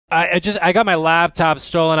I got my laptop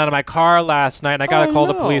stolen out of my car last night, and I gotta call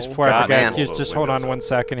the police before I forget. Just hold on 1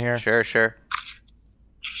 second here. Sure.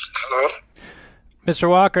 Hello? Mr.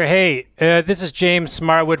 Walker, hey, this is James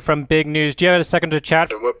Smartwood from Big News. Do you have a second to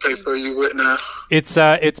chat? And what paper are you with now?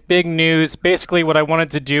 It's Big News. Basically, what I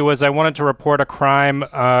wanted to do was I wanted to report a crime.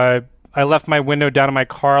 I left my window down in my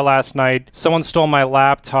car last night. Someone stole my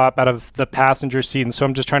laptop out of the passenger seat, and so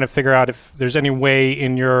I'm just trying to figure out if there's any way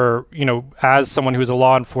in your, as someone who's a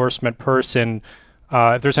law enforcement person,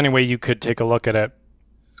 if there's any way you could take a look at it.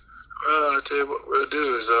 Well, I tell you what we'll do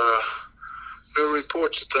is we'll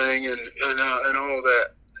report your thing and all that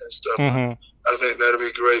and stuff. Mm-hmm. I think that'll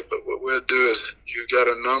be great. But what we'll do is, you got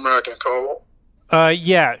a number I can call?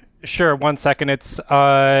 Yeah, sure. 1 second. It's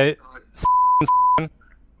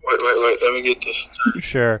Wait. Let me get this thing.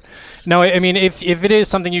 Sure. No, I mean, if it is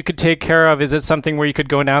something you could take care of, is it something where you could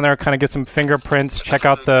go down there, kind of get some fingerprints, check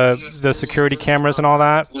out the security cameras and all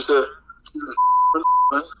that? You said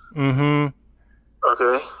Mm-hmm.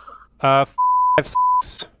 Okay. 5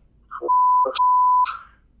 6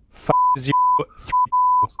 5 0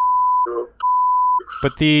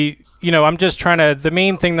 3. But I'm just trying to. The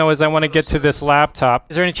main thing though is I want to get to this laptop.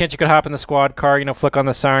 Is there any chance you could hop in the squad car? Flick on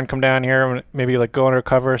the siren, come down here, and maybe like go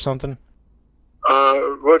undercover or something?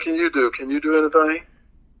 What can you do? Can you do anything?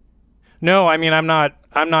 No, I mean I'm not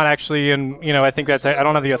actually in. I think that's. I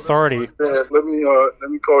don't have the authority. Yeah, let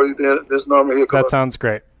me call you then. This number here. That sounds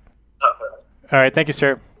great. All right, thank you,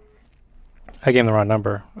 sir. I gave him the wrong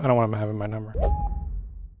number. I don't want him having my number.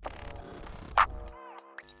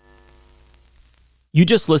 You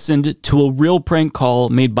just listened to a real prank call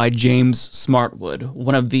made by James Smartwood,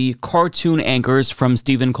 one of the cartoon anchors from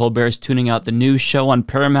Stephen Colbert's Tuning Out the News show on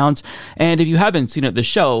Paramount. And if you haven't seen it, the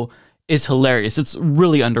show is hilarious. It's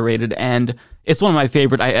really underrated, and it's one of my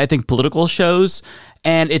favorite, I think, political shows.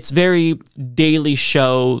 And it's very Daily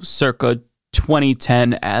Show circa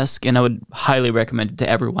 2010-esque, and I would highly recommend it to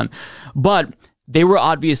everyone. But they were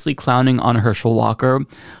obviously clowning on Herschel Walker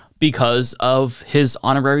because of his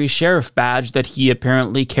honorary sheriff badge that he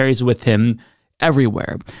apparently carries with him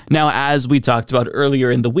everywhere. Now, as we talked about earlier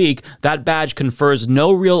in the week, that badge confers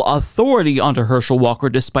no real authority onto Herschel Walker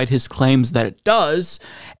despite his claims that it does.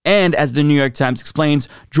 And as the New York Times explains,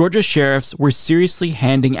 Georgia sheriffs were seriously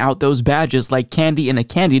handing out those badges like candy in a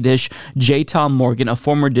candy dish. J. Tom Morgan, a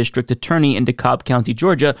former district attorney in DeKalb County,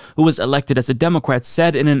 Georgia, who was elected as a Democrat,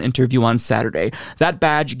 said in an interview on Saturday, that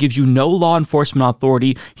badge gives you no law enforcement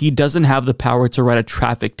authority. He doesn't have the power to write a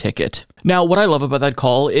traffic ticket. Now, what I love about that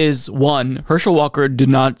call is, one, Herschel Walker did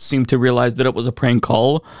not seem to realize that it was a prank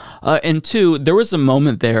call. And two, there was a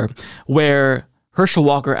moment there where Herschel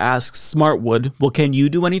Walker asks Smartwood, well, can you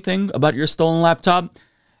do anything about your stolen laptop?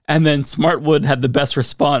 And then Smartwood had the best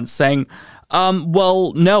response saying,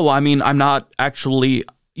 well, no, I mean, I'm not actually,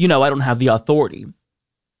 I don't have the authority.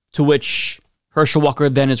 To which Herschel Walker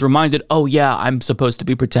then is reminded, oh yeah, I'm supposed to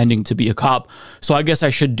be pretending to be a cop, so I guess I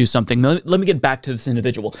should do something. Let me get back to this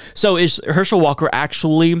individual. So is Herschel Walker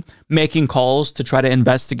actually making calls to try to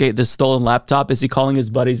investigate this stolen laptop? Is he calling his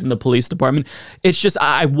buddies in the police department? It's just,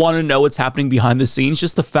 I want to know what's happening behind the scenes.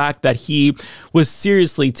 Just the fact that he was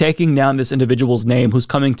seriously taking down this individual's name who's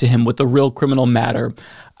coming to him with a real criminal matter.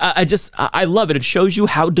 I love it. It shows you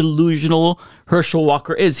how delusional Herschel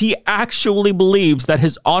Walker is. He actually believes that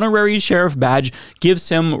his honorary sheriff badge gives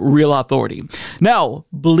him real authority. Now,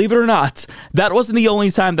 believe it or not, that wasn't the only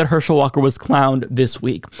time that Herschel Walker was clowned this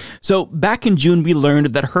week. So back in June, we learned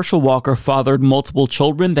that Herschel Walker fathered multiple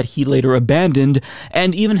children that he later abandoned,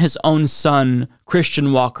 and even his own son,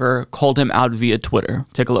 Christian Walker, called him out via Twitter.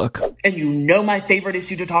 Take a look. And my favorite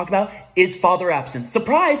issue to talk about is father absence.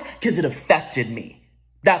 Surprise, because it affected me.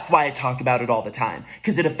 That's why I talk about it all the time,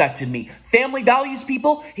 because it affected me. Family values,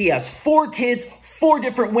 people. He has 4 kids, 4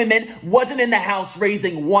 different women, wasn't in the house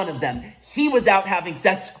raising one of them. He was out having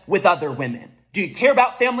sex with other women. Do you care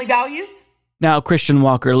about family values? Now, Christian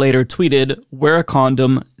Walker later tweeted, wear a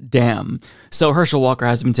condom, damn. So Herschel Walker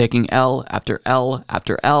has been taking L after L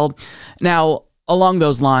after L. Now, along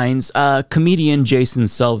those lines, comedian Jason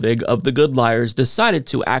Selvig of The Good Liars decided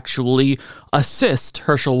to actually assist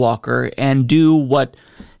Herschel Walker and do what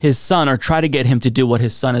his son, or try to get him to do what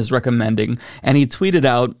his son is recommending. And he tweeted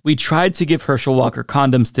out, we tried to give Herschel Walker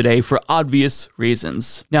condoms today for obvious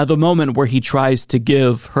reasons. Now, the moment where he tries to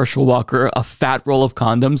give Herschel Walker a fat roll of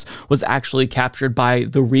condoms was actually captured by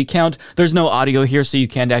the recount. There's no audio here, so you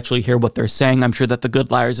can't actually hear what they're saying. I'm sure that The Good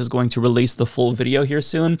Liars is going to release the full video here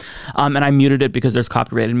soon. And I muted it because there's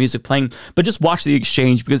copyrighted music playing. But just watch the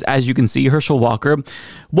exchange, because as you can see, Herschel Walker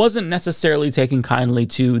wasn't necessarily taking kindly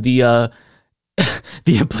to the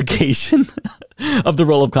the implication of the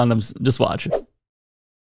roll of condoms. Just watch.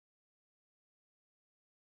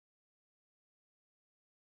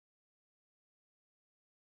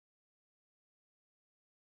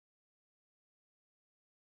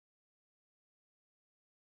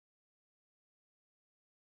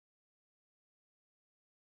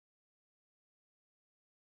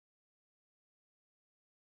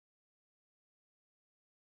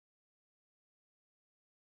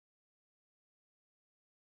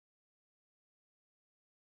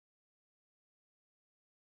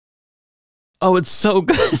 Oh, it's so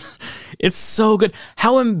good. It's so good.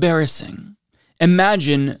 How embarrassing.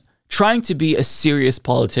 Imagine trying to be a serious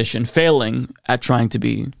politician, failing at trying to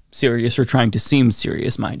be serious or trying to seem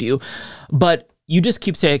serious, mind you. But you just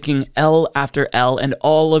keep taking L after L and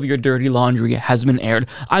all of your dirty laundry has been aired.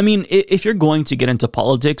 I mean, if you're going to get into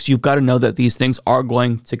politics, you've got to know that these things are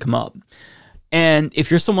going to come up. And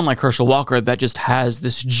if you're someone like Herschel Walker that just has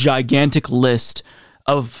this gigantic list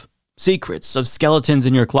of secrets, of skeletons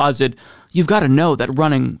in your closet, you've got to know that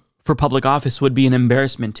running for public office would be an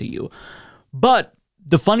embarrassment to you. But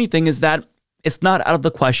the funny thing is that it's not out of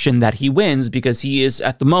the question that he wins, because he is,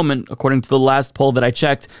 at the moment, according to the last poll that I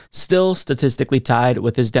checked, still statistically tied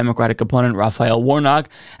with his Democratic opponent, Raphael Warnock.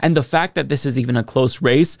 And the fact that this is even a close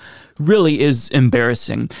race really is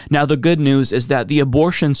embarrassing. Now, the good news is that the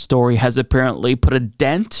abortion story has apparently put a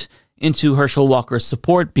dent into Herschel Walker's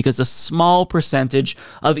support, because a small percentage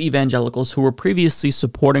of evangelicals who were previously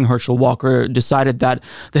supporting Herschel Walker decided that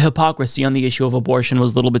the hypocrisy on the issue of abortion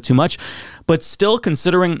was a little bit too much. But still,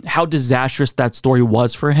 considering how disastrous that story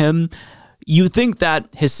was for him, you think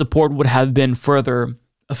that his support would have been further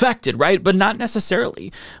affected, right? But not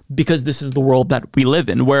necessarily, because this is the world that we live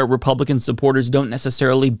in, where Republican supporters don't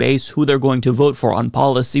necessarily base who they're going to vote for on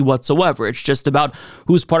policy whatsoever. It's just about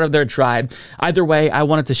who's part of their tribe. Either way, I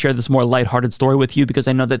wanted to share this more lighthearted story with you, because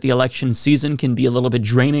I know that the election season can be a little bit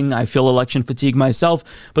draining. I feel election fatigue myself,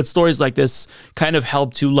 but stories like this kind of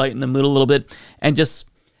help to lighten the mood a little bit and just,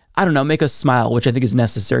 I don't know, make us smile, which I think is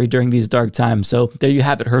necessary during these dark times. So there you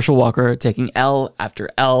have it, Herschel Walker taking L after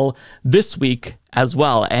L this week as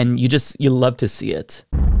well, and you love to see it.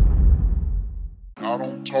 I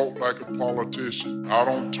don't talk like a politician. I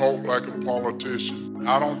don't talk like a politician.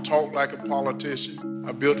 I don't talk like a politician.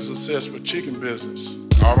 I built a successful chicken business.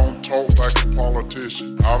 I don't talk like a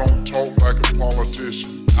politician. I don't talk like a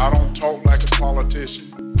politician. I don't talk like a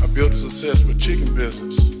politician. I built a successful chicken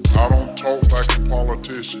business. I don't talk like a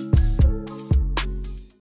politician.